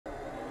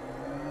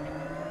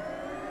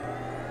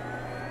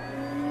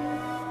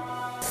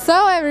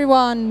So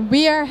everyone,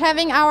 we are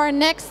having our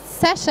next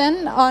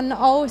session on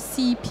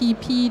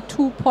OCPP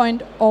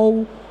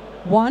 2.01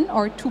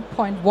 or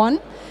 2.1.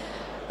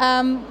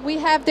 We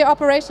have the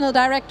Operational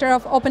Director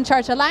of Open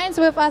Charge Alliance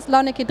with us,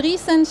 Lonneke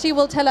Driesen. She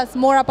will tell us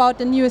more about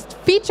the newest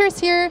features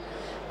here.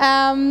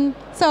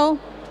 So,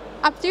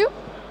 up to you.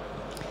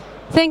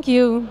 Thank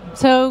you.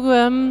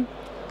 So,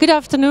 good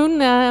afternoon.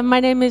 My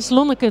name is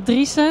Lonneke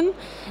Driesen,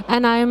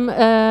 and I'm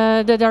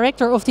the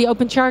Director of the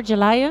Open Charge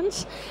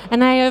Alliance.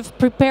 And I have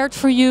prepared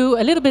for you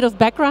a little bit of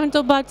background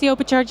about the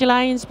Open Charge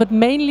Alliance, but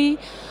mainly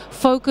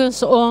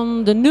focus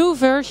on the new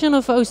version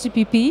of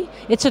OCPP.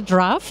 It's a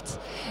draft.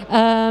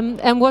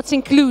 And what's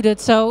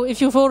included. So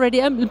if you've already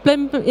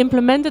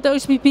implemented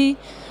OCPP,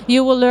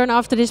 you will learn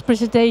after this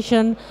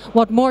presentation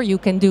what more you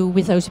can do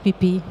with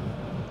OCPP.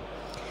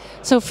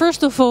 So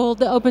first of all,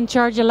 the Open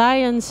Charge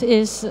Alliance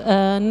is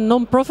a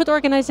non-profit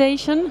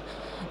organization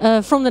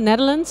from the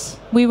Netherlands.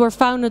 We were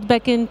founded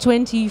back in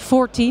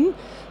 2014.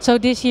 So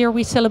this year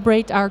we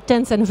celebrate our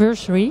 10th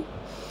anniversary.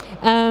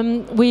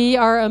 We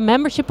are a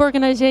membership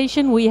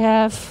organization. We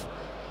have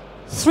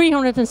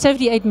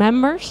 378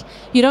 members.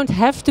 You don't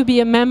have to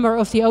be a member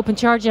of the Open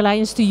Charge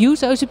Alliance to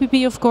use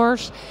OCPP, of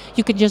course.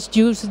 You can just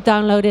use it,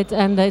 download it,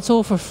 and it's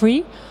all for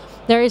free.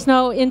 There is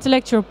no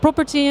intellectual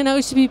property in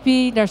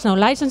OCPP. There's no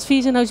license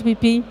fees in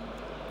OCPP.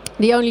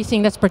 The only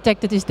thing that's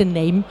protected is the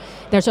name.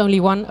 There's only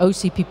one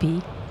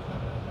OCPP.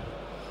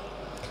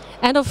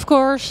 And of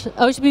course,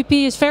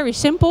 OCPP is very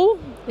simple.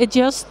 It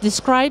just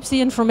describes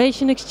the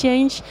information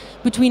exchange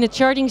between a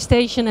charging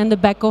station and the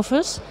back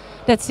office.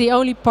 That's the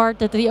only part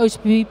that the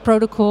OCPP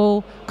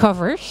protocol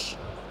covers.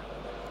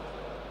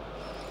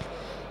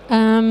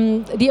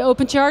 The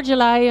Open Charge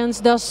Alliance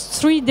does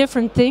three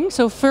different things.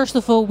 So first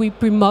of all, we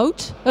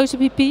promote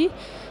OCPP.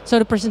 So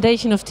the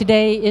presentation of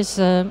today is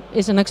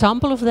an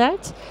example of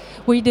that.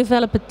 We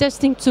develop a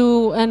testing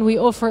tool and we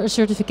offer a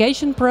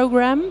certification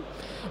program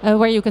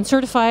where you can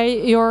certify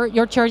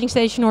your charging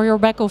station or your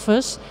back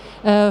office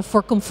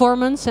for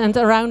conformance. And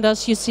around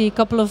us you see a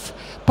couple of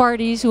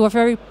parties who are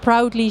very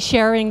proudly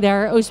sharing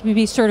their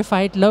OCPP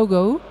certified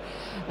logo.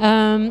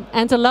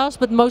 And the last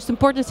but most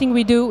important thing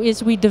we do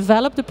is we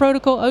develop the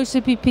protocol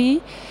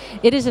OCPP.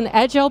 It is an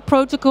agile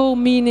protocol,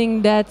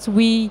 meaning that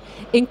we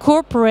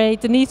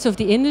incorporate the needs of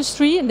the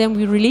industry and then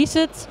we release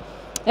it.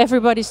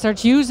 Everybody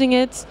starts using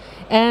it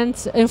and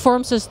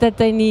informs us that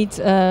they need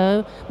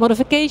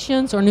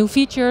modifications or new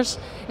features,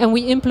 and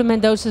we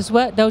implement those as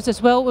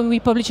well when we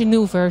publish a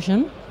new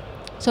version.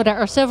 So there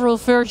are several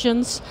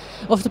versions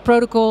of the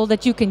protocol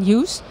that you can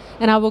use,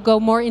 and I will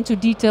go more into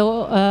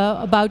detail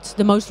about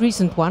the most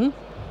recent one.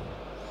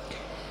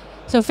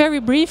 So very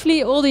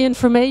briefly, all the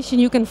information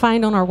you can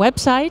find on our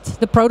website,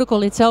 the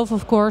protocol itself,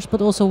 of course,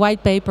 but also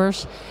white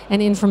papers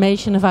and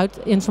information about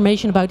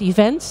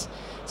events.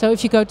 So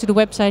if you go to the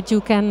website,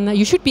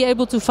 you should be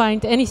able to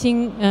find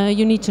anything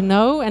you need to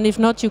know, and if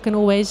not, you can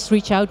always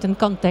reach out and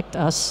contact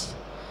us.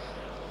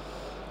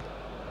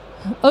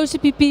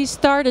 OCPP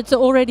started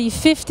already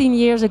 15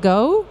 years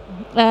ago,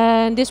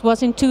 and this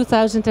was in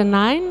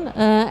 2009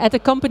 at a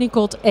company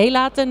called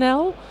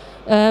ELAT.nl,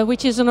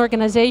 which is an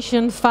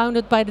organization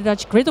founded by the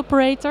Dutch grid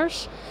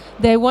operators.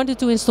 They wanted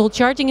to install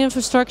charging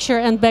infrastructure,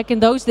 and back in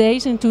those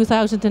days, in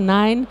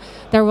 2009,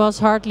 there was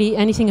hardly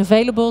anything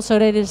available, so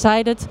they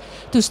decided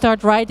to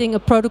start writing a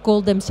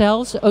protocol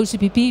themselves,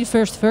 OCPP,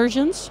 first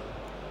versions.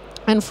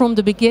 And from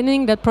the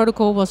beginning, that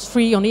protocol was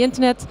free on the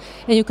internet,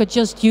 and you could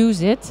just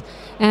use it.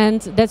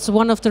 And that's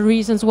one of the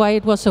reasons why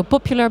it was so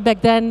popular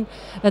back then.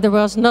 There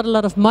was not a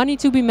lot of money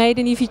to be made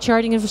in EV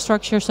charging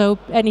infrastructure, so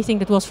anything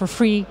that was for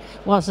free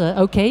was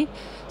okay.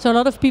 So a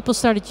lot of people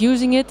started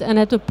using it, and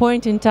at a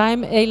point in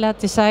time, ELAT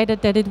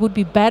decided that it would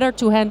be better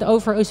to hand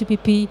over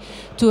OCPP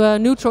to a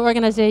neutral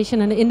organization,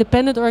 an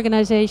independent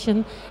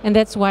organization, and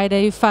that's why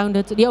they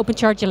founded the Open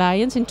Charge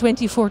Alliance in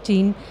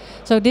 2014.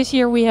 So this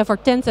year we have our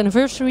 10th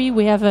anniversary.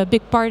 We have a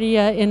big party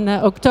in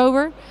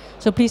October,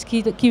 so please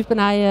keep an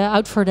eye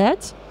out for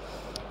that.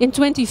 In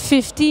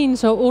 2015,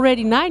 so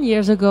already 9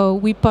 years ago,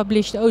 we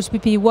published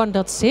OCPP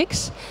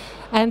 1.6.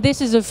 And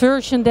this is a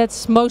version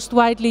that's most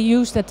widely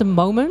used at the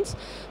moment.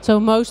 So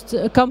most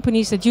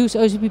companies that use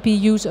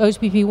OCPP use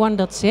OCPP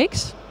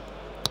 1.6.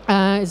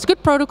 It's a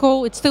good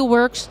protocol, it still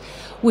works.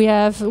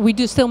 We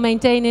do still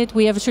maintain it.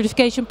 We have a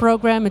certification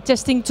program, a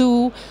testing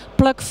tool,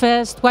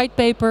 plugfest, white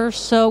papers.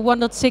 So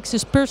 1.6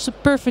 is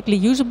perfectly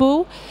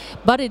usable,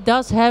 but it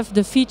does have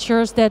the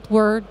features that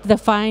were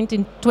defined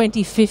in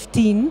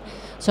 2015.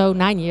 So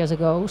 9 years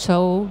ago.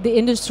 So the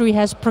industry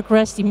has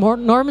progressed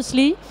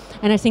enormously,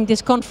 and I think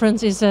this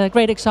conference is a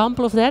great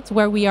example of that,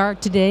 where we are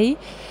today.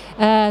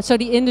 So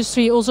the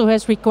industry also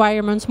has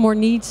requirements, more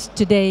needs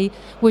today,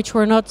 which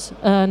were not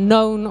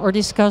known or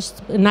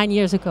discussed 9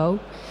 years ago.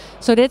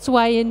 So that's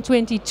why in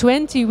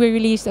 2020 we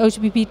released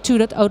OCPP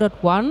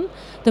 2.0.1,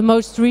 the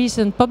most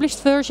recent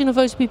published version of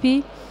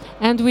OCPP.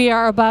 And we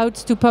are about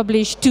to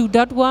publish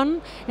 2.1,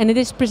 and in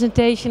this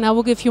presentation I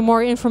will give you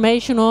more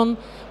information on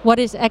what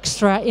is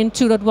extra in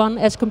 2.1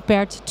 as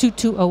compared to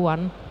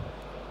 2.01.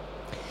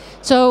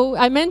 So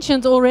I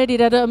mentioned already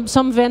that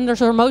some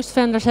vendors or most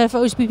vendors have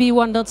OCPP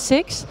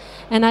 1.6,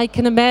 and I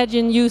can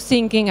imagine you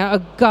thinking,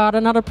 oh God,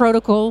 another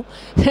protocol.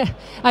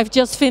 I've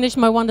just finished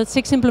my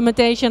 1.6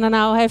 implementation and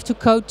now I have to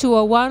code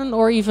 2.01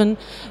 or even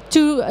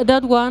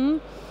 2.1.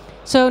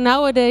 So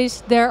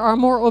nowadays there are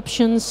more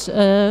options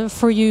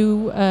for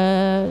you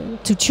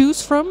to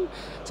choose from.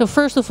 So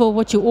first of all,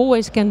 what you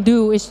always can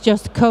do is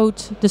just code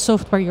the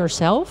software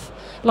yourself.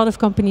 A lot of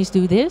companies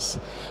do this.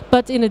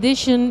 But in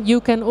addition,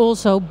 you can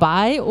also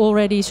buy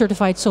already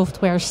certified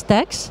software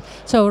stacks.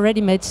 So a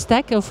ready-made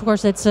stack, of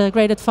course, that's a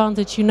great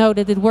advantage. You know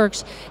that it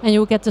works and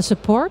you get the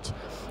support.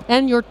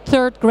 And your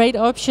third great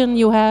option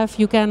you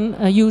can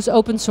use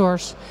open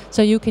source.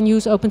 So you can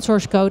use open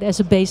source code as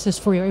a basis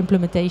for your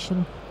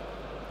implementation.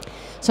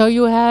 So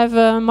you have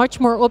much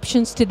more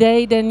options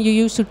today than you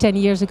used to 10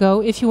 years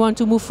ago if you want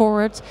to move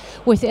forward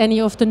with any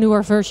of the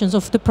newer versions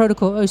of the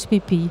protocol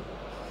OCPP.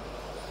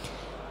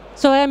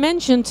 So I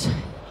mentioned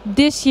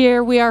this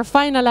year we are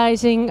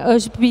finalizing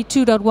OCPP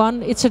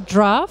 2.1. It's a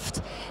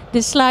draft.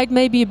 This slide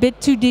may be a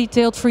bit too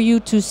detailed for you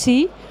to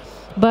see,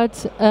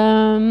 but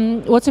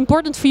what's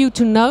important for you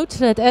to note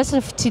that as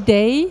of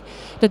today,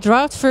 the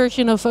draft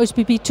version of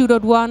OCPP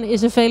 2.1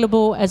 is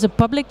available as a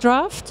public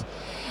draft.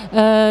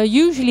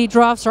 Usually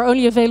drafts are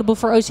only available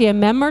for OCM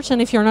members,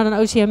 and if you're not an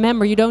OCM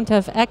member, you don't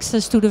have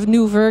access to the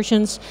new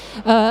versions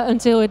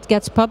until it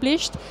gets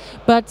published.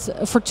 But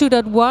for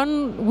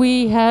 2.1,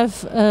 we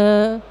have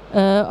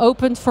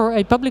opened for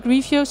a public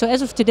review. So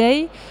as of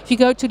today, if you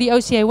go to the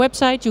OCA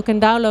website, you can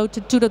download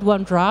the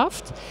 2.1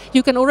 draft.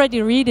 You can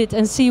already read it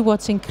and see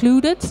what's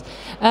included.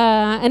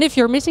 And if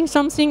you're missing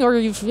something or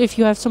if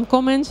you have some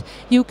comments,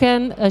 you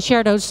can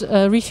share those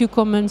review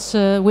comments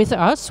with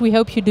us. We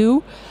hope you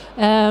do.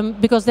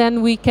 Because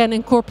then we can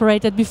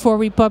incorporate it before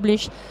we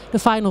publish the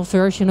final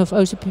version of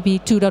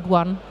OCPP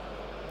 2.1.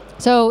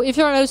 So if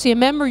you're an OCM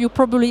member, you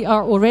probably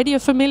are already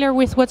familiar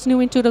with what's new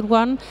in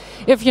 2.1.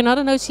 If you're not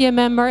an OCM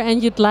member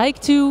and you'd like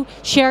to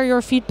share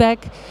your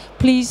feedback,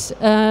 please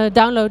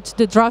download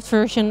the draft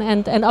version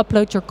and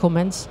upload your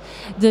comments.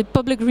 The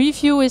public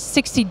review is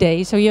 60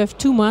 days, so you have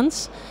 2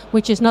 months,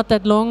 which is not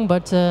that long,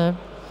 but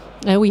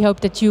we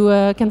hope that you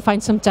can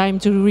find some time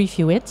to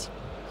review it.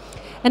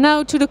 And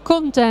now to the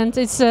content.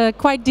 It's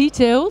quite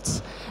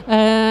detailed,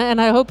 and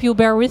I hope you'll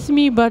bear with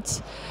me,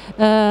 but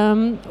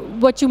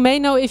what you may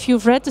know if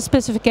you've read the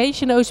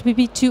specification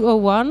OCPP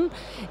 2.01,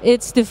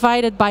 it's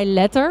divided by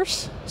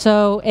letters,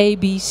 so A,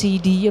 B, C,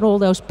 D, and all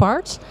those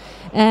parts.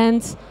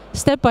 And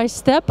step by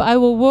step, I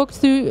will walk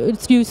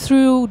you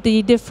through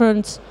the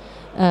different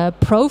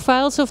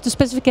profiles of the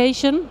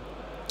specification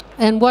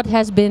and what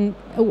has been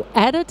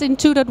added in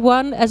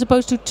 2.1 as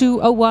opposed to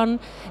 2.01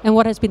 and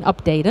what has been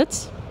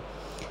updated.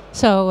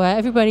 So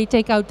everybody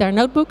take out their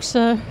notebooks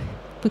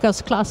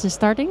because class is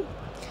starting.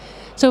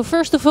 So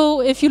first of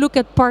all, if you look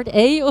at part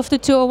A of the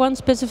 2.01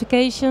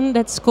 specification,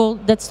 that's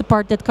the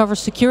part that covers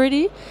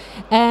security.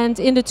 And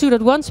in the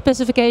 2.1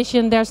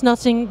 specification, there's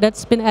nothing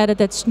that's been added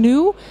that's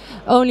new.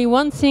 Only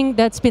one thing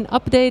that's been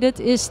updated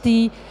is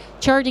the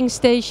charging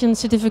station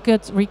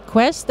certificate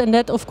request, and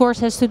that of course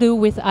has to do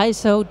with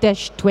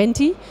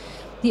ISO-20.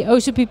 The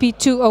OCPP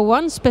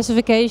 2.01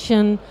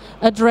 specification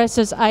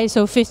addresses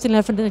ISO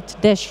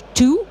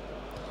 15118-2,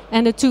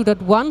 and the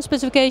 2.1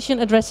 specification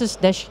addresses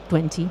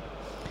 -20.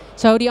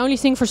 So the only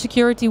thing for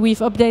security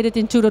we've updated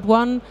in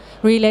 2.1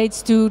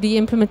 relates to the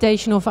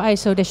implementation of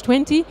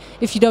ISO-20.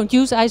 If you don't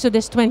use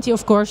ISO-20,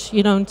 of course,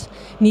 you don't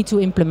need to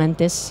implement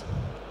this.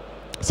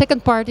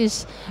 Second part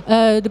is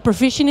the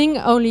provisioning,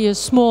 only a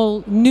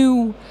small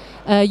new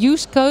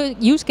use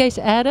case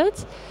added.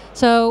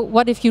 So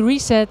what if you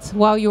reset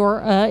while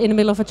you're in the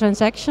middle of a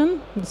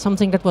transaction? It's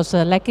something that was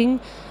lacking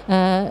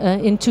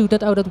in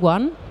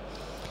 2.0.1.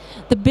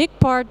 The big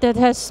part that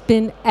has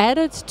been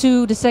added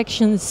to the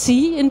section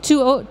C in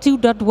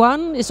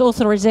 2.1 is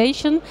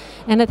authorization,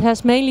 and it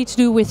has mainly to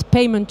do with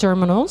payment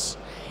terminals.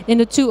 In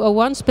the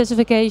 2.01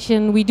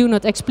 specification, we do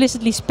not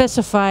explicitly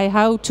specify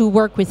how to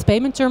work with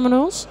payment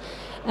terminals.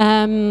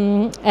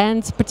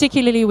 And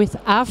particularly with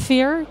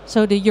AFIR,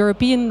 so the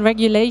European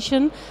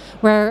regulation,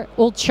 where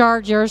all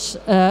chargers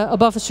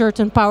above a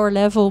certain power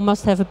level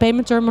must have a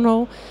payment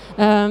terminal.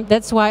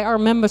 That's why our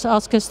members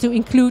ask us to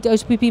include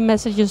OCPP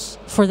messages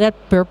for that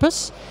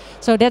purpose.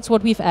 So that's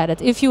what we've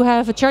added. If you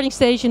have a charging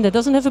station that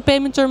doesn't have a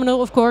payment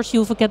terminal, of course,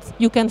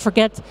 you can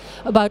forget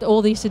about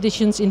all these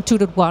additions in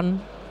 2.1.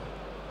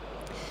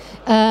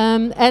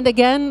 And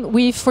again,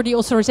 for the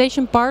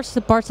authorization parts,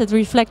 the parts that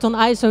reflect on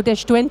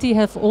ISO-20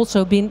 have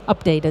also been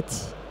updated.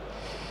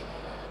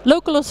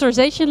 Local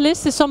authorization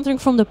list is something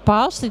from the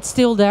past. It's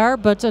still there,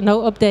 but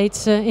no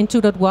updates in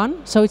 2.1,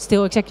 so it's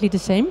still exactly the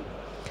same.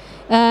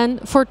 And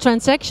for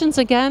transactions,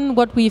 again,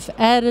 what we've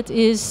added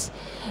is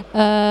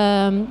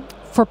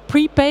for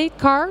prepaid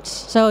cards.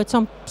 So it's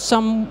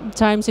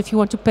sometimes if you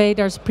want to pay,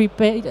 there's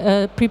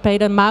a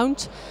prepaid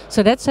amount.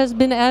 So that has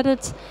been added.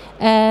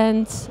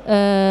 And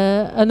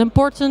an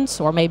important,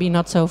 or maybe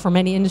not so for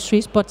many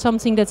industries, but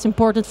something that's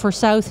important for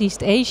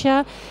Southeast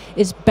Asia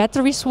is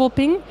battery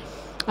swapping.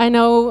 I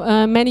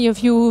know many of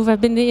you who have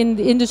been in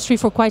the industry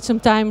for quite some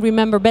time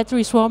remember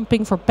battery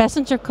swapping for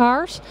passenger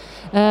cars.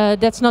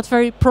 That's not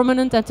very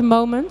prominent at the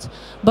moment,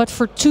 but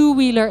for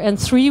two-wheeler and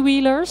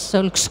three-wheelers,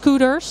 so like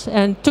scooters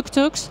and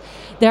tuk-tuks,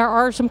 there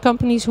are some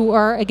companies who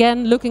are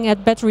again looking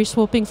at battery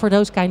swapping for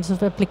those kinds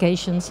of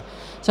applications.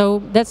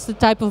 So that's the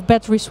type of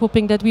battery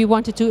swapping that we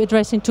wanted to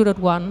address in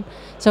 2.1.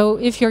 So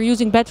if you're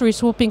using battery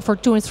swapping for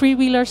two and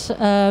three-wheelers,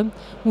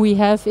 we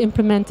have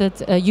implemented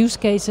use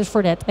cases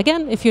for that.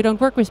 Again, if you don't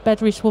work with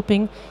battery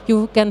swapping,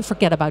 you can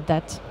forget about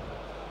that.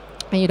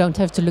 And you don't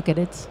have to look at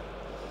it.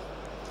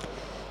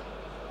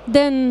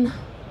 Then,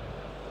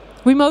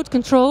 remote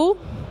control.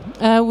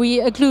 We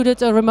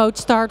included a remote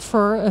start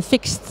for a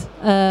fixed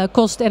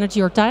cost,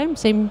 energy or time.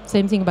 Same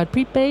thing about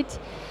prepaid.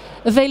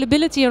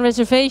 Availability and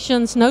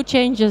reservations, no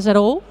changes at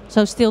all.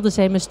 So still the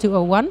same as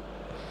 2.01.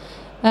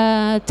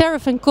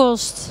 Tariff and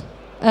cost,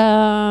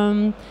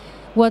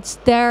 what's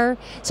there?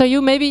 So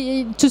you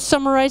maybe, to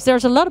summarize,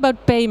 there's a lot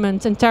about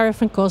payment and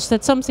tariff and cost.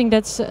 That's something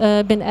that's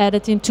been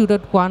added in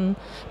 2.1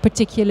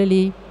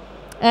 particularly.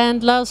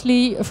 And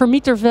lastly, for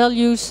meter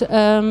values,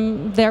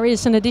 there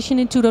is an addition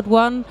in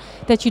 2.1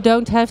 that you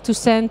don't have to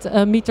send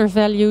meter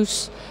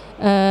values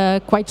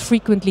quite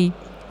frequently.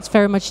 It's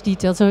very much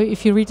detailed. So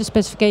if you read the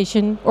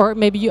specification, or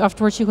maybe you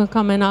afterwards you can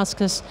come and ask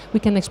us,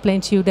 we can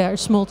explain to you there's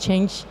a small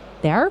change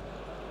there.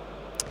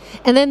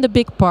 And then the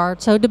big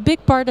part. So the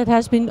big part that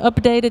has been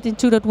updated in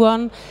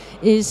 2.1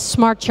 is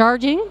smart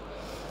charging.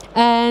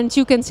 And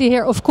you can see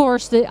here, of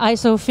course, the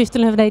ISO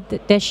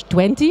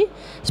 15118-20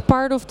 is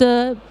part of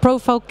the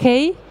Profile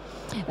K.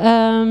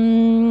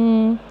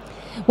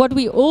 What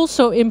we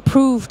also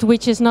improved,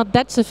 which is not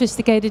that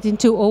sophisticated in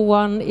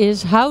 2.01,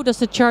 is how does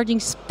the charging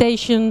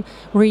station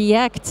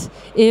react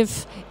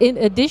if, in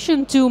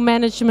addition to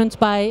management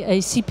by a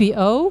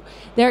CPO,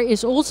 there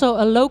is also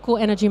a local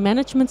energy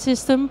management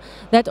system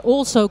that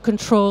also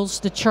controls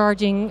the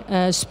charging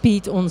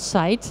speed on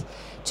site.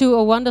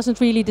 2.01 doesn't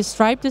really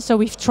describe this, so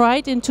we've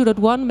tried in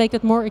 2.1 make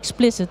it more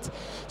explicit.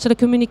 So the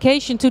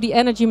communication to the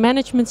energy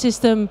management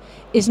system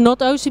is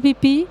not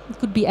OCPP. It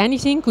could be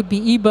anything, could be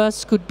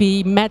eBus, could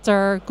be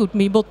Matter, could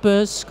be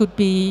Modbus, could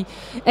be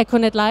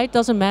Econet Light,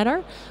 doesn't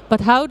matter. But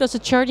how does a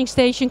charging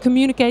station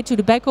communicate to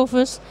the back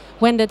office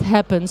when that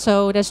happens?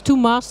 So there's two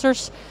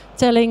masters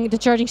telling the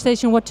charging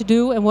station what to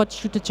do and what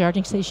should the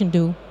charging station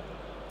do.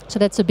 So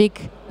that's a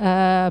big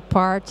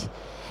part.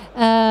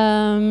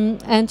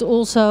 And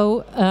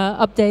also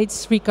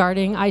updates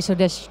regarding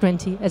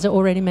ISO-20, as I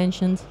already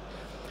mentioned.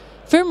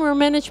 Firmware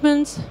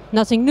management,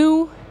 nothing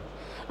new.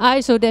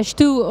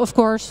 ISO-2, of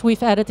course,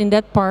 we've added in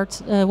that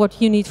part what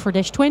you need for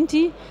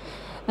 -20.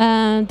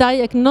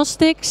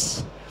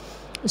 Diagnostics,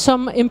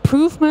 some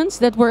improvements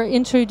that were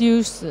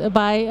introduced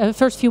by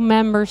first few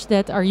members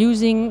that are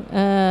using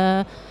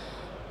the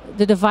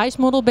device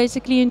model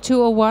basically in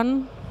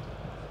 2.01.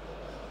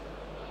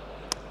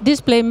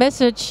 Display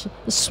message,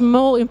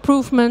 small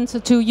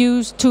improvement to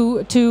use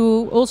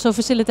to also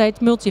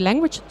facilitate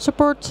multi-language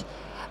support.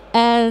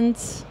 And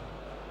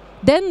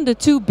then the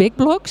two big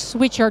blocks,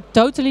 which are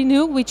totally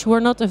new, which were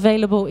not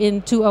available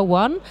in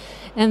 2.01.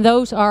 And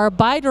those are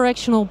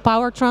bidirectional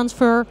power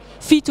transfer,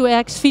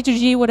 V2X,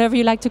 V2G, whatever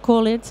you like to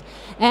call it.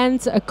 And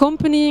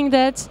accompanying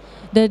that,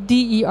 the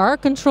DER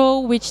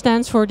control, which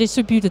stands for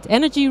Distributed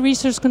Energy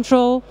Resource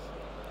Control,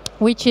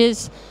 which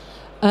is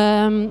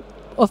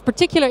of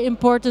particular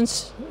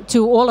importance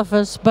to all of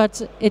us,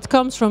 but it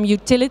comes from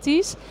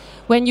utilities.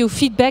 When you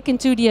feed back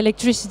into the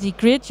electricity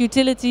grid,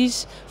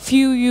 utilities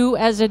view you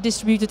as a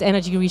distributed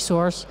energy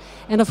resource.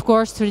 And of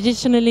course,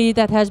 traditionally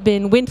that has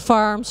been wind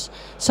farms,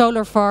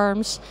 solar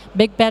farms,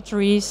 big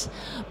batteries,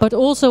 but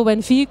also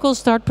when vehicles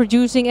start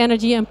producing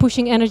energy and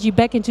pushing energy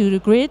back into the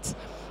grid,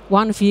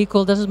 one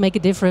vehicle doesn't make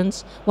a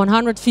difference,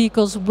 100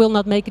 vehicles will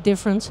not make a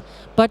difference.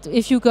 But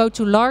if you go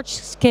to large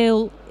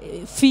scale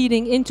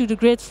feeding into the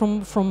grid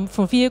from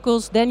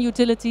vehicles, then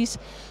utilities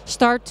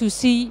start to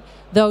see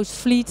those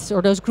fleets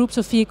or those groups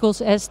of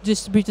vehicles as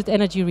distributed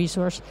energy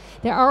resource.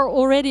 There are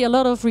already a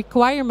lot of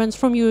requirements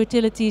from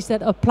utilities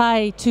that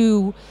apply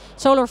to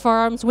solar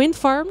farms, wind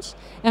farms,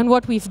 and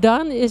what we've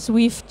done is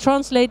we've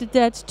translated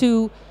that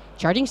to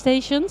charging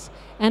stations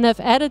and have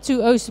added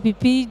to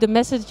OCPP the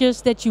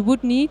messages that you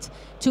would need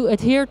to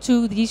adhere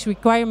to these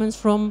requirements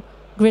from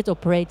grid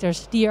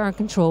operators, DER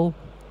control.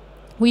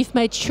 We've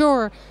made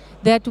sure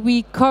that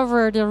we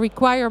cover the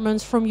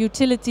requirements from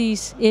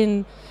utilities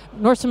in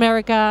North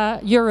America,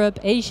 Europe,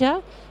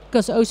 Asia,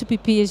 because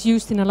OCPP is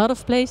used in a lot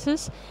of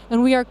places.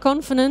 And we are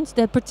confident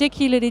that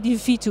particularly the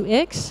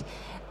V2X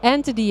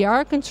and the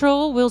DER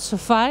control will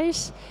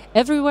suffice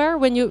everywhere,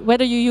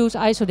 whether you use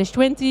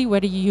ISO-20,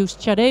 whether you use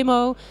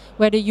CHAdeMO,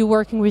 whether you're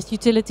working with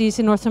utilities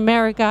in North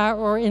America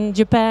or in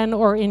Japan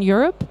or in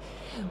Europe.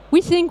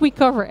 We think we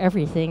cover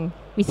everything,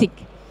 we think.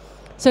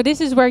 So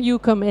this is where you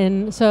come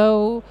in.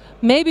 So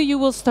maybe you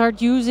will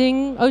start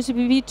using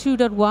OCPP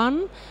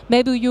 2.1.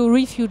 Maybe you'll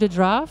review the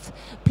draft.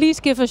 Please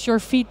give us your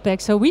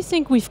feedback. So we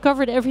think we've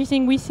covered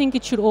everything. We think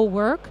it should all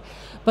work.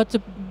 but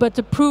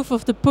the proof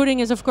of the pudding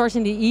is of course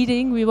in the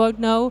eating. We won't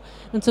know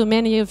until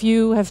many of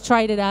you have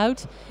tried it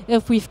out,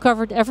 if we've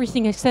covered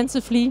everything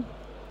extensively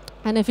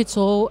and if it's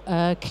all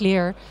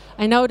clear.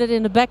 I know that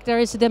in the back there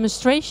is a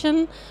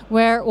demonstration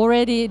where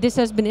already this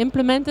has been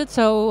implemented,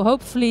 so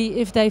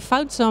hopefully if they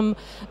found some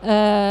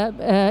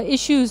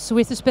issues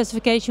with the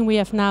specification we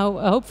have now,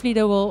 hopefully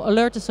they will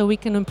alert us so we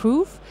can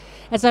improve.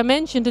 As I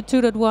mentioned, the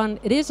 2.1,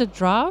 it is a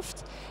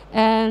draft,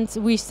 and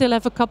we still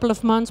have a couple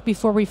of months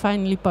before we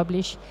finally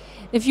publish.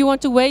 If you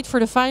want to wait for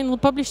the final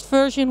published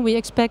version, we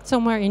expect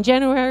somewhere in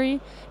January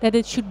that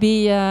it should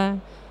be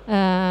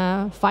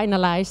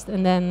finalized,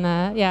 and then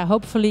yeah,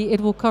 hopefully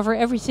it will cover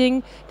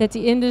everything that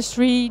the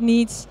industry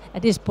needs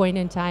at this point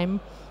in time.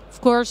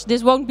 Of course,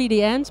 this won't be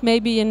the end.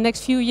 Maybe in the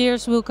next few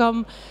years we'll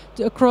come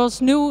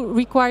across new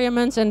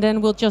requirements, and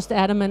then we'll just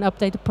add them and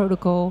update the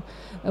protocol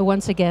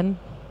once again.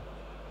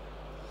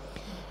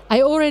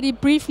 I already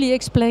briefly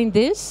explained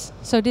this.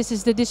 So this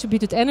is the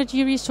distributed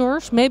energy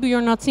resource. Maybe you're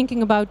not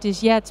thinking about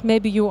this yet,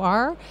 maybe you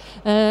are.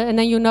 And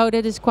then you know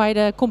that it's quite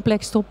a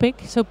complex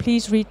topic. So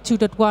please read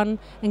 2.1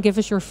 and give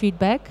us your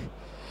feedback.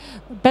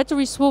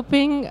 Battery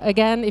swapping,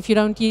 again, if you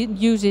don't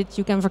use it,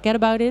 you can forget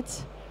about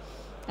it.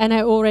 And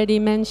I already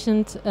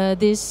mentioned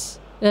this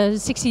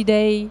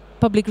 60-day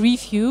public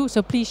review.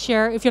 So please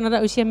share. If you're not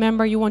an OCM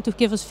member, you want to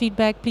give us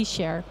feedback, please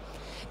share.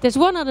 There's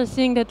one other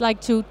thing that I'd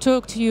like to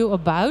talk to you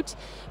about,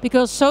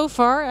 because so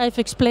far I've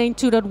explained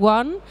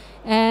 2.1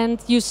 and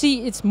you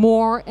see it's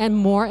more and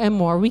more and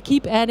more. We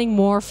keep adding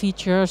more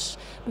features,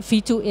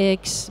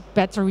 V2X,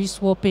 battery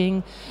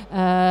swapping,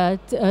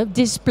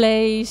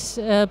 displays,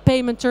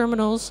 payment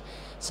terminals.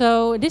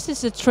 So this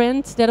is a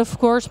trend that of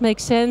course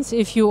makes sense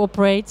if you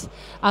operate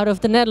out of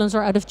the Netherlands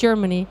or out of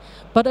Germany.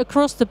 But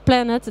across the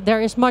planet there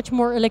is much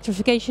more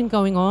electrification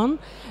going on,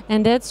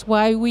 and that's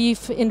why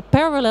we've, in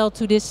parallel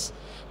to this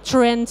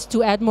trend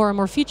to add more and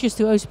more features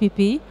to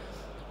OCPP,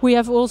 we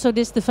have also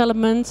this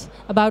development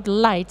about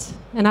light.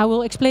 And I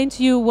will explain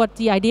to you what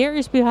the idea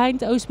is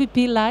behind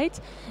OCPP light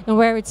and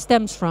where it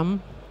stems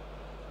from.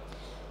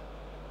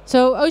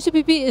 So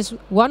OCPP is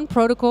one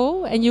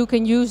protocol, and you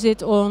can use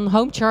it on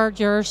home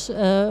chargers,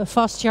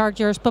 fast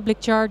chargers,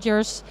 public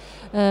chargers,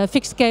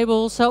 fixed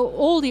cables. So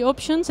all the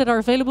options that are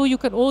available, you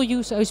can all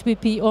use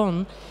OCPP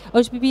on.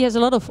 OCPP has a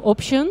lot of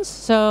options,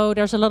 so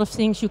there's a lot of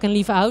things you can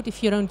leave out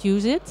if you don't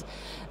use it.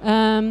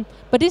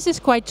 But this is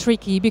quite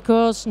tricky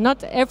because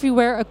not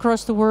everywhere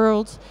across the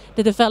world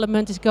the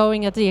development is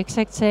going at the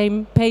exact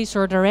same pace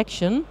or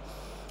direction.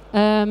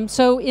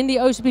 So in the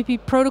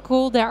OCPP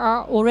protocol there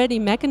are already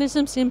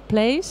mechanisms in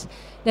place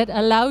that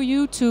allow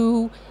you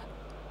to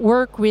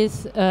work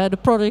with the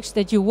products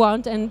that you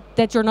want and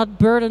that you're not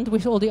burdened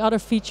with all the other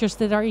features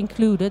that are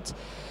included.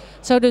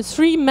 So the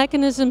three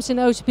mechanisms in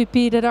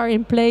OCPP that are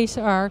in place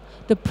are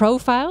the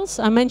profiles.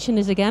 I mention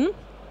this again.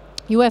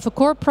 You have a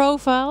core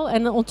profile,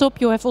 and on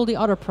top you have all the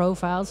other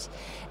profiles.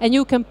 And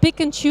you can pick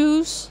and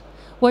choose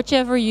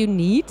whichever you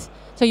need.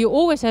 So you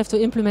always have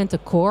to implement the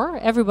core.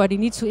 Everybody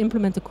needs to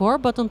implement the core.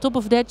 But on top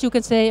of that, you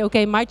can say,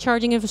 okay, my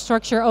charging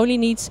infrastructure only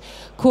needs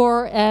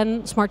core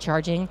and smart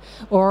charging.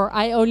 Or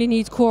I only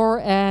need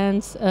core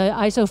and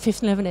ISO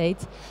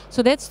 15118.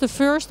 So that's the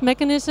first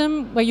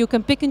mechanism where you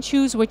can pick and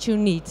choose what you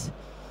need.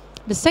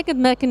 The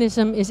second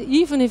mechanism is,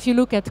 even if you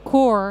look at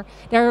core,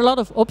 there are a lot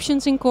of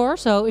options in core.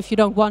 So if you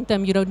don't want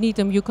them, you don't need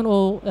them, you can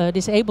all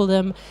disable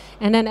them.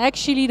 And then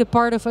actually the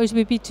part of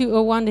OCPP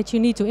 2.01 that you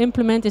need to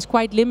implement is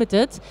quite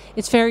limited.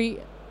 It's a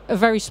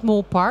very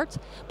small part,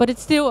 but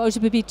it's still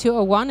OCPP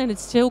 2.01 and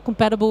it's still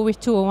compatible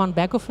with 2.01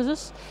 back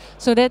offices.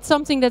 So that's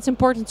something that's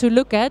important to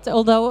look at.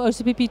 Although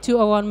OCPP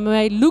 2.01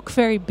 may look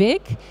very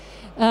big,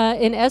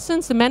 in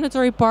essence the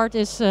mandatory part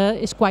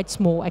is quite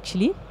small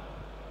actually.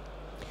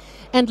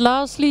 And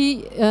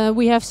lastly,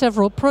 we have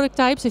several product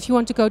types. If you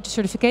want to go to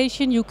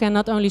certification, you can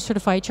not only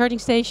certify a charging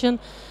station,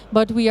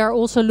 but we are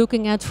also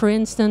looking at, for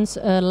instance,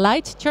 a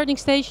light charging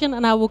station,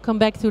 and I will come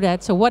back to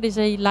that. So what is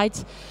a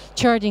light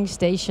charging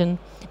station?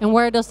 And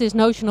where does this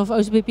notion of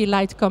OCPP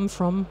light come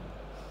from?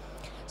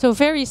 So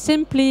very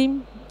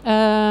simply,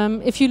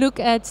 if you look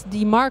at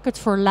the market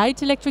for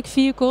light electric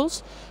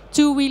vehicles,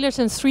 two-wheelers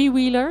and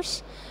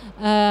three-wheelers,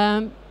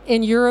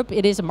 in Europe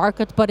it is a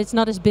market, but it's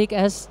not as big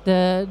as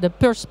the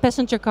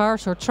passenger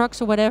cars or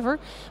trucks or whatever.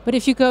 But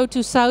if you go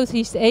to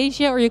Southeast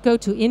Asia or you go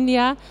to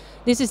India,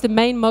 this is the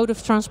main mode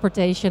of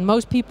transportation.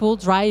 Most people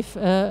drive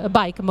a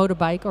bike, a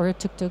motorbike or a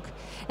tuk-tuk.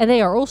 And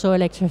they are also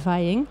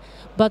electrifying.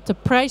 But the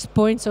price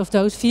points of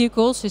those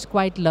vehicles is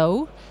quite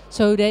low.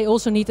 So they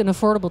also need an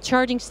affordable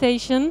charging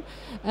station.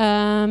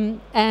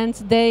 And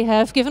they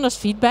have given us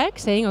feedback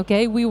saying,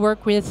 okay, we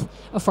work with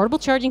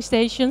affordable charging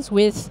stations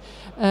with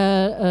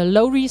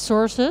low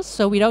resources,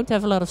 so we don't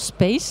have a lot of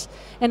space.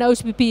 And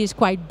OCPP is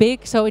quite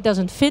big, so it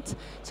doesn't fit.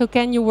 So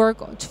can you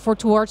work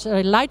towards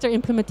a lighter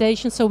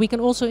implementation so we can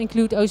also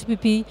include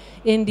OCPP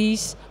in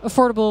these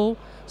affordable,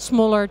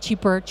 smaller,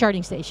 cheaper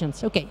charging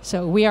stations? Okay,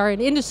 so we are an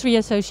industry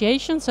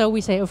association, so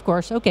we say, of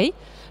course, okay,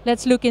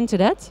 let's look into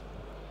that.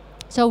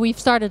 So we've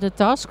started a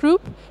task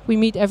group. We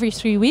meet every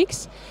 3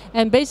 weeks.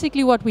 And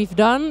basically what we've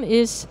done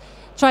is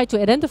try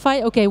to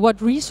identify, okay,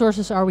 what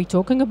resources are we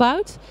talking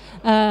about?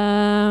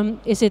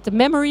 Is it the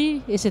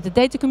memory? Is it the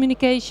data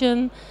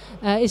communication?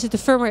 Is it the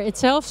firmware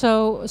itself?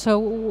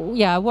 So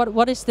yeah,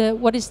 what is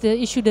the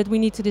issue that we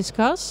need to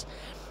discuss?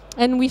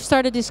 And we've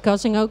started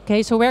discussing,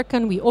 okay, so where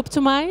can we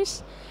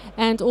optimize?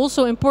 And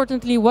also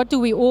importantly, what do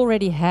we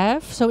already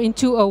have? So in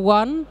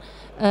 201,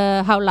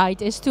 how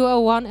light is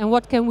 201 and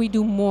what can we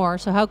do more?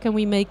 So how can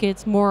we make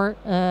it more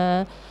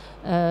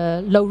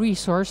low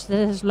resource,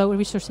 that has low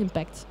resource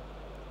impact?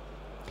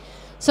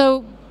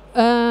 So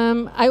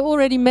I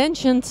already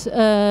mentioned,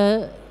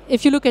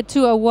 if you look at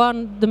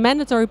 201, the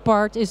mandatory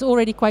part is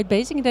already quite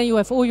basic. Then you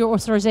have all your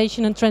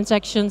authorization and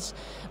transactions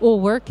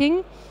all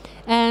working.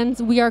 And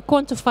we are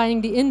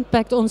quantifying the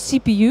impact on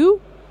CPU,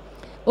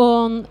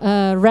 on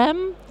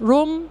RAM,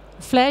 ROM,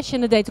 flash,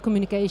 and the data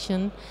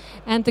communication.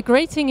 And the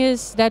great thing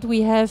is that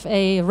we have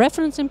a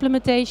reference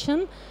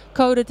implementation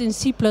coded in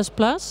C++,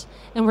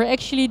 and we're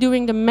actually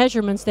doing the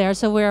measurements there.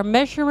 So we're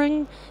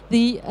measuring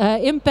the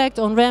impact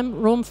on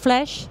RAM, ROM,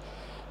 flash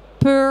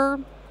per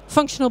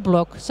functional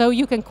block. So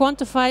you can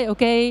quantify,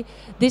 okay,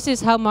 this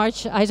is how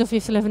much ISO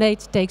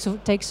 51108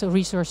 takes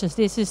resources.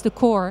 This is the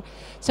core.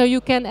 So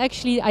you can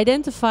actually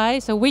identify,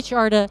 so which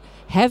are the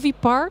heavy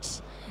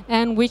parts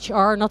and which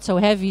are not so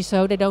heavy,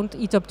 so they don't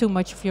eat up too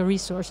much of your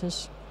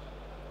resources.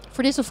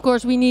 For this, of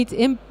course, we need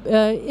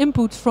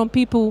input from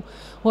people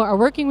who are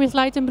working with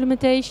light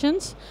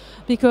implementations,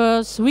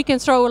 because we can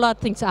throw a lot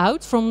of things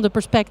out from the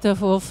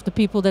perspective of the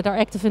people that are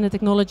active in the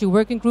technology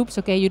working groups.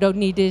 Okay, you don't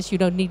need this, you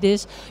don't need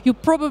this. You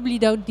probably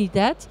don't need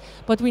that,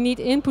 but we need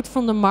input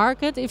from the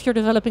market. If you're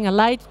developing a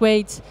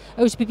lightweight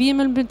OCPP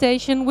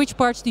implementation, which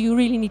parts do you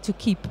really need to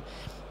keep?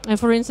 And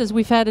for instance,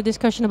 we've had a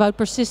discussion about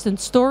persistent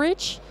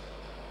storage.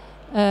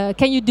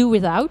 Can you do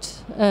without?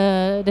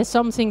 That's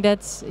something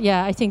that,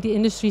 yeah, I think the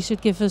industry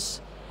should give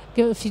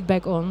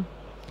feedback on.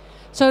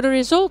 So the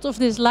result of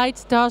this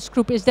light task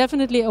group is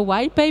definitely a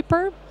white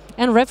paper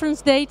and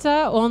reference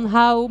data on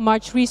how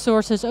much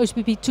resources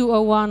OCPP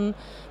 201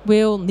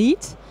 will need.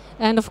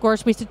 And of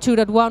course, with the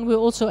 2.1, we'll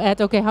also add,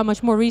 okay, how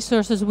much more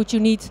resources would you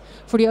need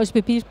for the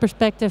OCPP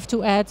perspective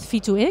to add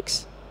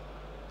V2X?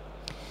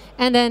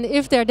 And then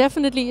if there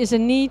definitely is a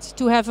need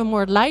to have a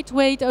more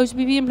lightweight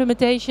OCPP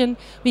implementation,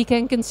 we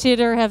can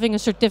consider having a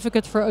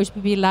certificate for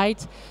OCPP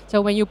Lite.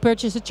 So when you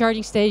purchase a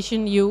charging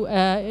station, you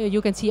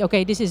can see,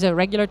 okay, this is a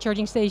regular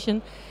charging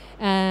station,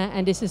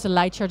 and this is a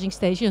light charging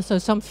station. So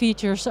some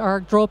features are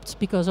dropped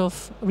because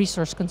of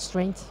resource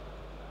constraints.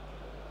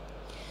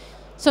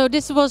 So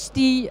this was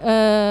the,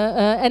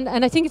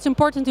 and I think it's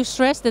important to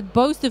stress that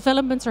both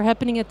developments are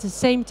happening at the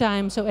same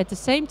time. So at the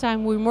same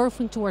time, we're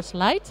moving towards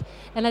light,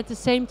 and at the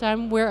same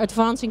time, we're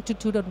advancing to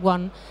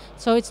 2.1.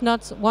 So it's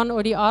not one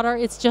or the other,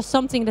 it's just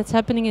something that's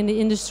happening in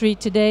the industry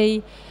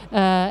today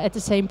at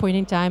the same point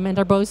in time, and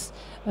are both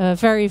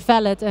very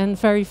valid and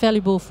very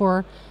valuable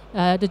for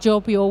the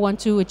job we all want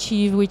to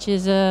achieve, which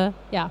is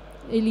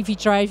EV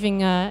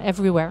driving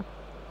everywhere.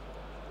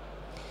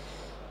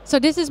 So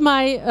this is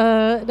my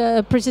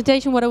the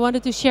presentation, what I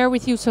wanted to share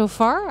with you so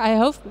far. I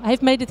hope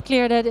I've made it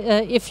clear that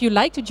if you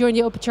like to join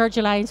the Open Charge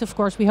Alliance, of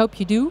course, we hope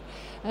you do.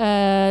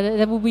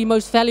 That will be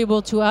most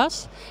valuable to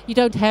us. You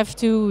don't have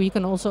to, you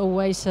can also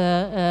always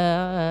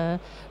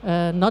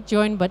not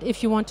join, but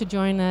if you want to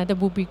join, that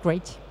would be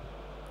great.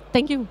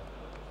 Thank you.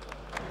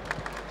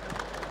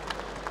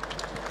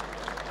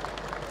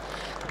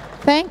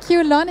 Thank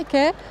you,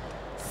 Lonneke.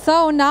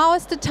 So now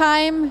is the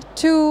time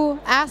to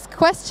ask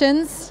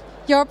questions.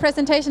 Your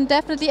presentation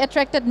definitely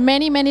attracted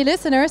many, many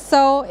listeners.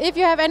 So if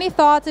you have any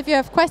thoughts, if you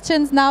have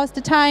questions, now is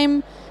the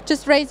time.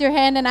 Just raise your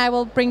hand and I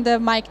will bring the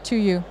mic to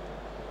you.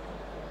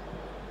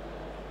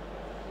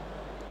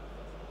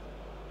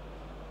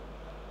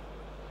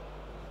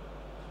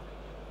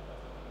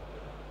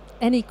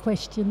 Any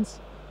questions?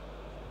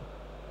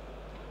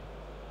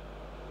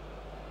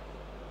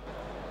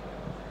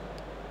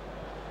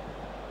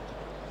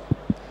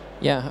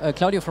 Yeah,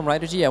 Claudio from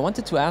Ridergy. I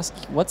wanted to ask,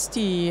 what's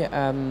the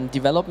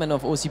development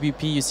of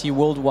OCPP you see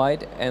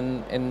worldwide,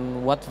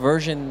 and what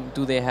version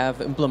do they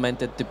have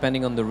implemented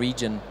depending on the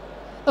region?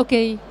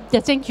 Okay,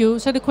 yeah, thank you.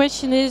 So the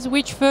question is,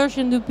 which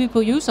version do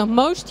people use? So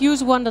most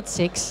use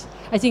 1.6.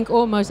 I think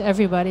almost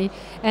everybody.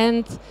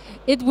 And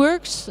it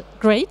works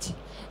great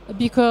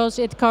because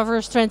it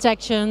covers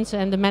transactions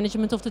and the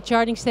management of the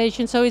charging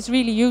station, so it's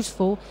really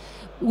useful.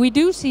 We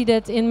do see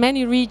that in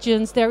many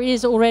regions there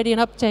is already an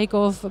uptake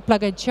of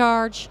plug-and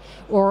charge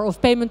or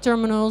of payment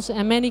terminals,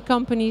 and many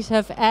companies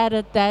have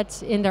added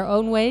that in their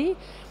own way.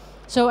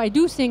 So I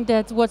do think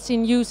that what's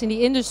in use in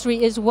the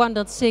industry is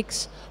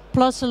 1.6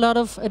 plus a lot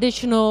of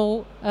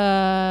additional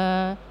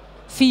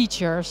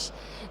features.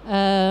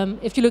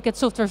 If you look at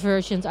software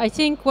versions, I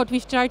think what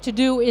we've tried to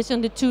do is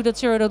in the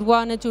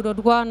 2.0.1 and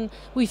 2.1,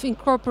 we've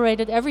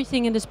incorporated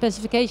everything in the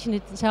specification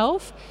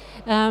itself.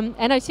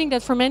 And I think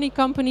that for many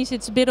companies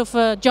it's a bit of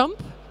a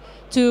jump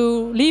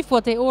to leave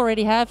what they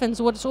already have and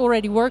what's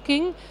already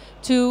working,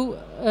 to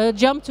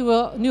jump to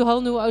a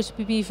whole new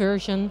OCPP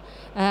version.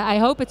 I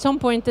hope at some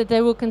point that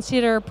they will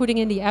consider putting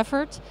in the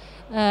effort.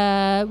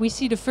 We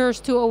see the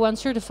first 201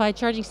 certified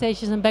charging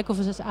stations and back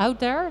offices out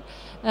there.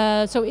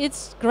 So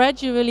it's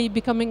gradually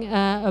becoming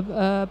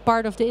a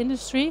part of the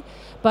industry,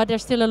 but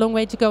there's still a long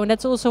way to go. And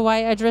that's also why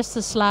I addressed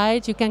the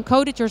slide. You can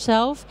code it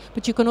yourself,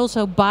 but you can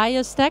also buy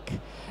a stack,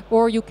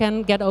 or you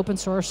can get open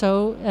source.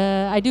 So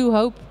I do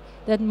hope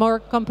that more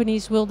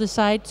companies will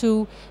decide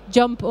to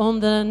jump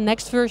on the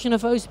next version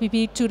of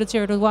OCPP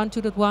 2.0.1,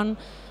 2.1,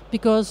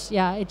 because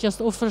yeah, it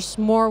just offers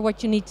more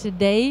what you need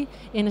today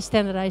in a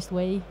standardized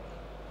way.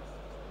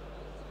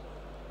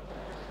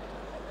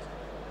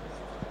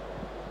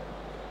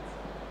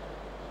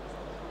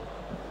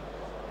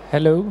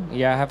 Hello.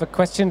 Yeah, I have a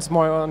question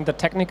more on the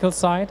technical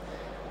side.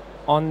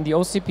 On the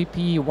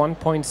OCPP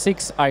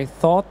 1.6, I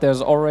thought there's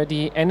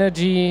already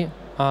energy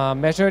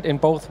measured in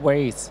both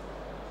ways,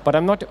 but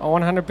I'm not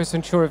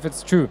 100% sure if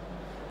it's true.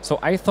 So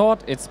I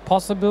thought it's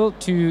possible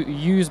to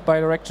use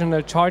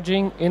bidirectional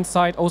charging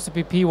inside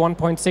OCPP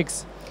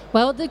 1.6.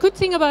 Well, the good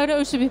thing about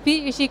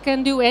OCPP is you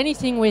can do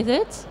anything with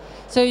it.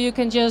 So you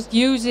can just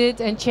use it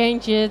and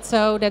change it,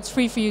 so that's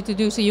free for you to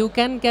do. So you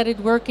can get it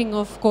working,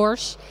 of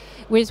course,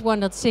 with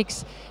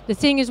 1.6. The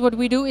thing is, what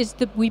we do is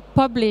that we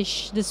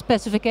publish the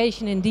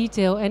specification in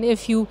detail, and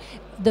if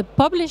the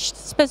published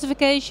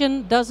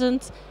specification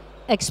doesn't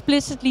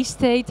explicitly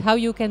state how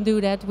you can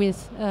do that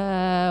with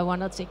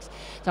 1.6.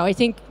 So I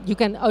think you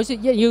can also,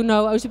 you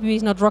know, OCPP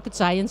is not rocket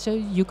science, so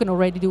you can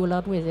already do a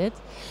lot with it.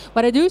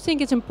 What I do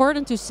think it's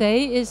important to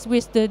say is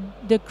with the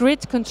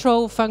grid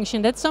control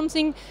function, that's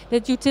something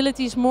that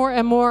utilities more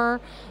and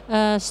more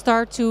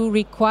start to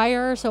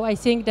require. So I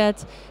think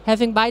that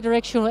having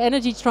bidirectional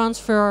energy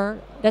transfer,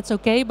 that's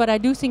okay, but I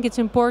do think it's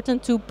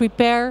important to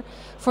prepare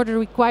for the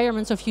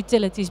requirements of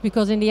utilities,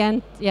 because in the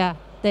end, yeah,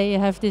 they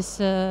have this,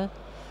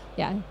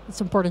 yeah,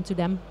 it's important to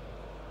them.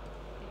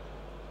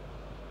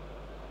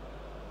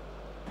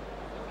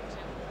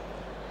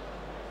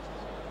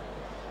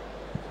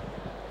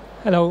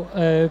 Hello,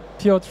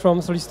 Piotr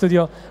from Solid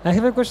Studio. I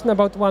have a question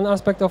about one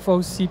aspect of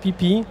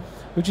OCPP,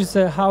 which is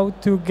how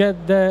to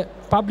get the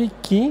public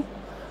key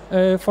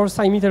for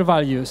SIMeter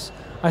values.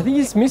 I think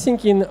it's missing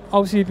in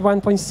OCPP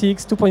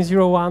 1.6,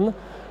 2.01.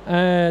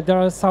 There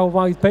are some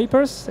white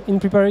papers in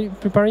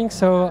preparing,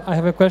 so I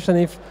have a question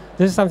if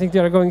this is something they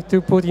are going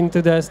to put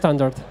into the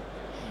standard.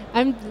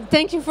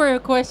 Thank you for your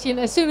question.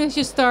 As soon as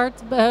you start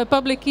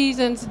public keys,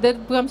 and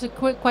that becomes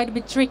quite a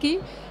bit tricky.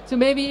 So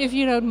maybe if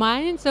you don't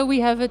mind, so we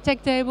have a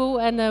tech table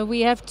and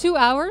we have 2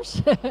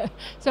 hours.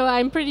 So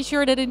I'm pretty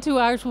sure that in 2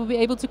 hours we'll be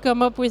able to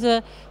come up with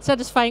a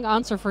satisfying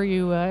answer for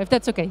you, if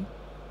that's okay.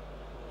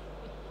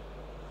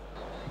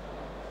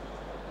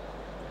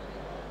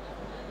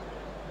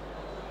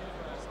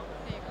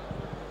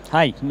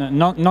 Hi,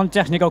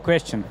 non-technical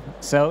question.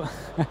 So,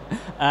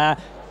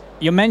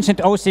 you mentioned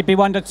OCP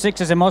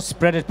 1.6 as the most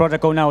spreaded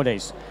protocol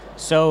nowadays.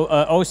 So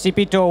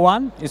OCP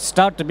 2.01 is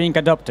started being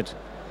adopted.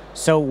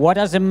 So what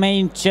are the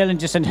main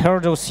challenges and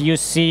hurdles you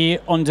see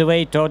on the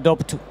way to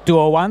adopt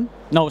 2.01?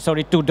 No,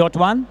 sorry,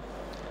 2.1?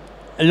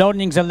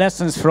 Learning the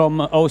lessons from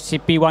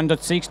OCP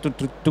 1.6 to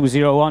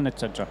 2.0.1,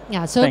 etc.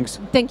 Yeah, so thanks.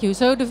 Thank you.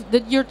 So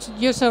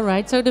you're so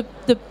right. So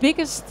the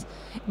biggest,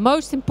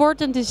 most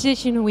important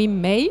decision we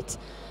made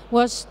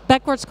was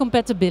backwards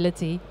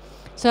compatibility.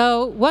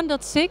 So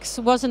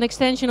 1.6 was an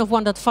extension of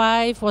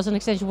 1.5, was an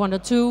extension of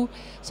 1.2.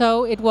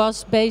 So it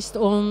was based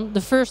on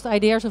the first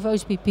ideas of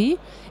OCPP.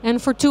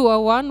 And for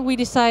 2.01, we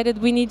decided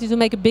we needed to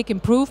make a big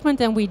improvement,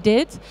 and we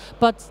did.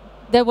 But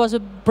there was a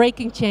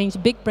breaking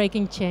change, big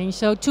breaking change.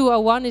 So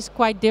 2.01 is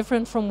quite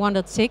different from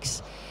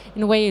 1.6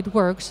 in the way it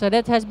works. So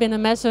that has been a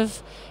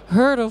massive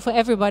hurdle for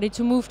everybody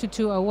to move to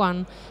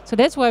 2.01. So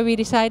that's why we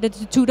decided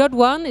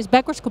 2.1 is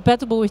backwards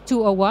compatible with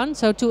 2.01,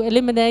 so to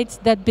eliminate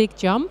that big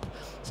jump.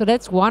 So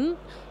that's one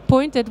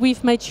point that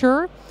we've made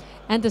sure.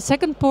 And the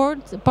second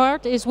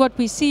part is what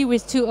we see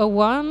with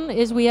 2.01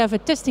 is we have a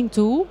testing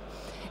tool.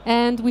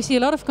 And we see a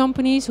lot of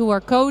companies who are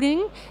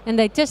coding and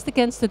they test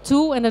against the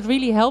tool, and it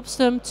really helps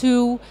them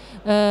to,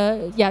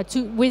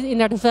 within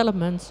their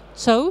development.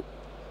 So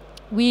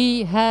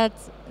we had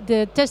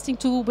the testing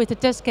tool with the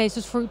test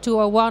cases for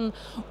 2.01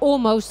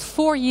 almost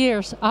 4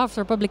 years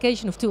after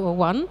publication of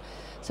 2.01.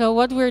 So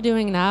what we're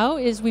doing now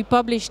is we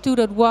publish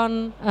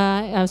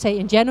 2.1, say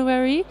in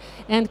January,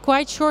 and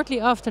quite shortly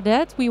after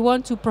that we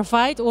want to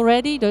provide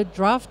already the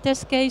draft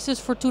test cases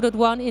for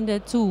 2.1 in the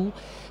tool.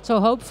 So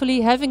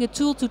hopefully having a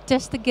tool to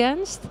test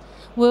against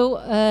will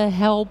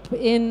help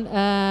in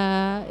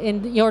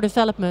your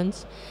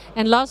development.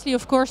 And lastly,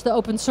 of course, the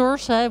open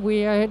source. The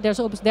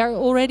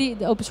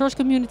open source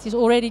community is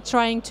already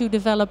trying to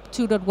develop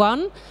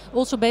 2.1,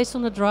 also based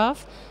on the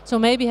draft. So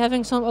maybe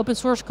having some open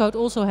source code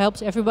also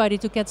helps everybody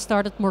to get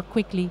started more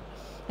quickly.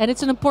 And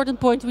it's an important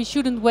point. We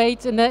shouldn't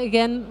wait, and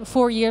again,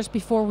 4 years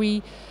before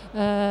we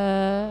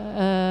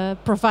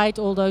provide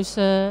all those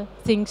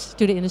things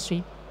to the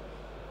industry.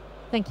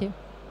 Thank you.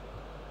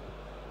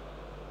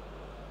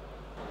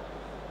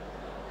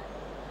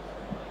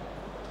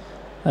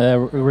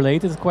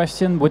 Related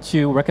question, would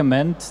you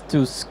recommend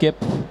to skip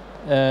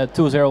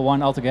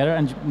 201 altogether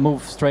and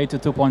move straight to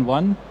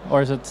 2.1,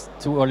 or is it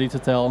too early to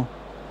tell?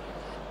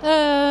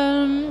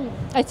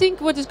 I think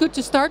what is good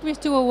to start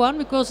with 201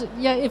 because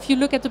if you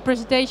look at the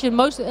presentation,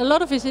 a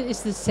lot of it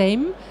is the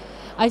same.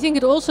 I think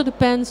it also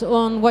depends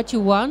on what you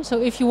want.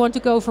 So if you want to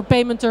go for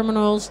payment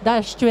terminals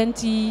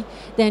 -20,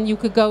 then you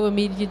could go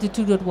immediately to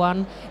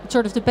 2.1. It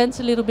sort of depends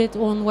a little bit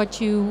on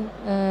what you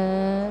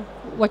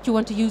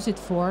want to use it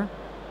for.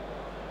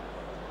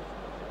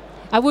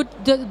 I would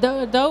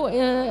though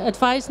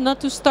advise not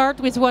to start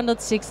with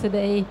 1.6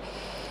 today.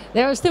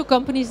 There are still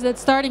companies that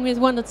starting with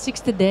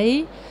 1.6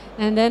 today,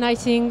 and then I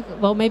think,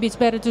 well, maybe it's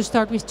better to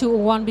start with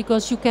 201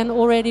 because you can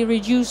already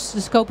reduce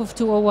the scope of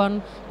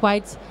 201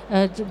 quite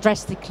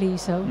drastically.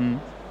 So.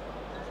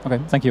 Okay,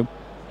 thank you.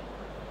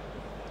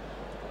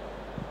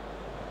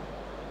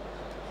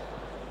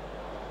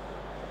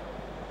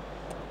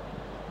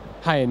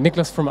 Hi,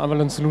 Niklas from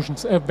Avalon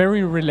Solutions. A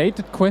very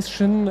related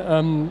question.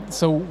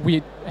 So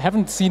we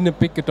haven't seen a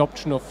big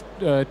adoption of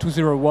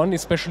 201,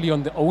 especially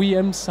on the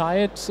OEM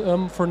side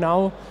for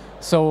now.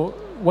 So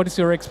what is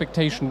your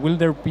expectation? Will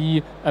there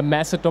be a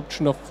mass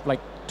adoption of like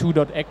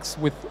 2.x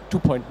with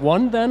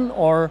 2.1 then,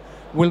 or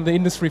will the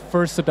industry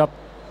first adopt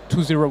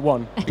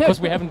 201? Because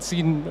we haven't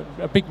seen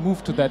a big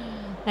move to that.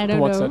 I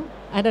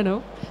don't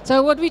know.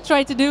 So what we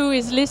try to do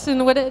is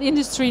listen what the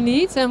industry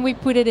needs, and we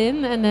put it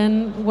in, and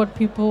then what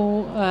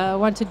people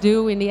want to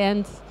do in the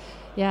end.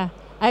 Yeah,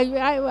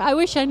 I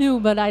wish I knew,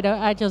 but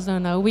I just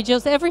don't know.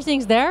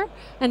 Everything's there,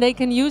 and they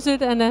can use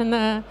it, and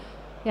then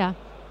yeah.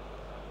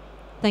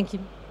 Thank you.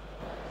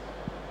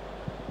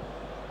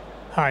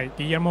 Hi,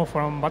 Guillermo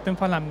from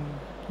Vattenfall. I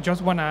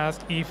just want to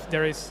ask if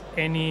there is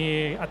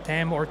any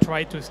attempt or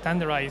try to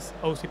standardize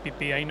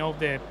OCPP. I know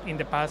that in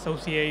the past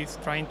OCA is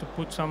trying to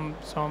put some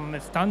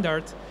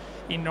standards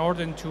in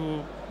order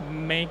to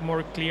make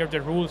more clear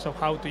the rules of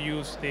how to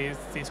use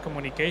this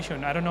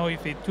communication. I don't know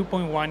if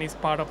 2.1 is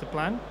part of the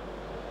plan.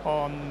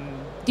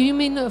 Do you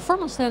mean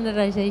formal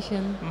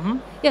standardization? Mm-hmm.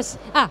 Yes.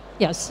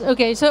 Yes.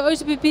 Okay. So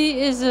OCPP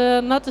is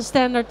not a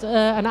standard,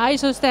 an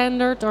ISO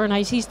standard or an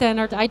IC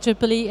standard,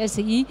 IEEE,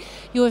 SCE.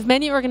 You have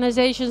many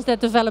organizations that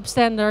develop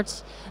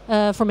standards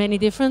for many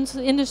different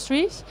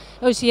industries.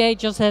 OCA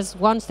just has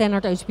one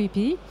standard,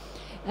 OCPP.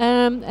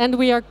 And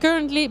we are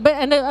currently,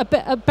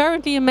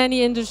 apparently in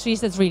many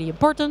industries that's really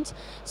important.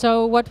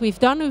 So what we've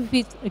done,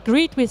 we've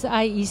agreed with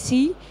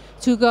IEC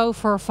to go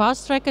for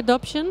fast track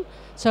adoption.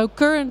 So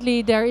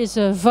currently there is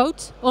a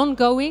vote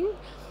ongoing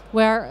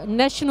where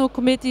national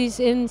committees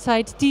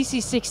inside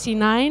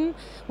TC69,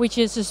 which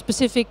is a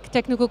specific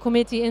technical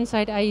committee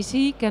inside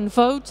IEC, can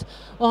vote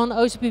on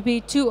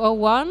OCPP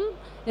 201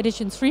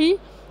 edition 3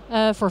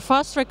 for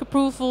fast track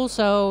approval,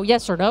 so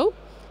yes or no.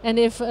 And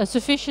if a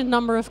sufficient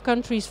number of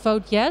countries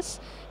vote yes,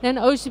 then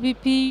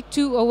OCPP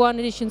 201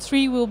 edition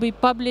 3 will be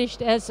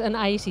published as an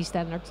IEC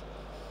standard.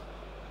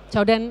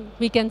 So then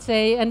we can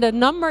say, and the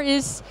number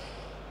is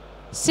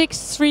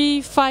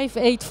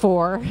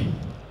 63584.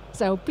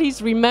 So please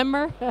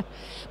remember.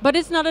 But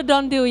it's not a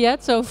done deal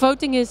yet, so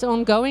voting is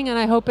ongoing, and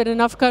I hope that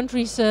enough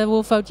countries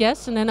will vote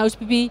yes, and then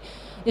OCPP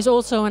is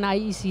also an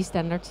IEC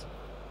standard.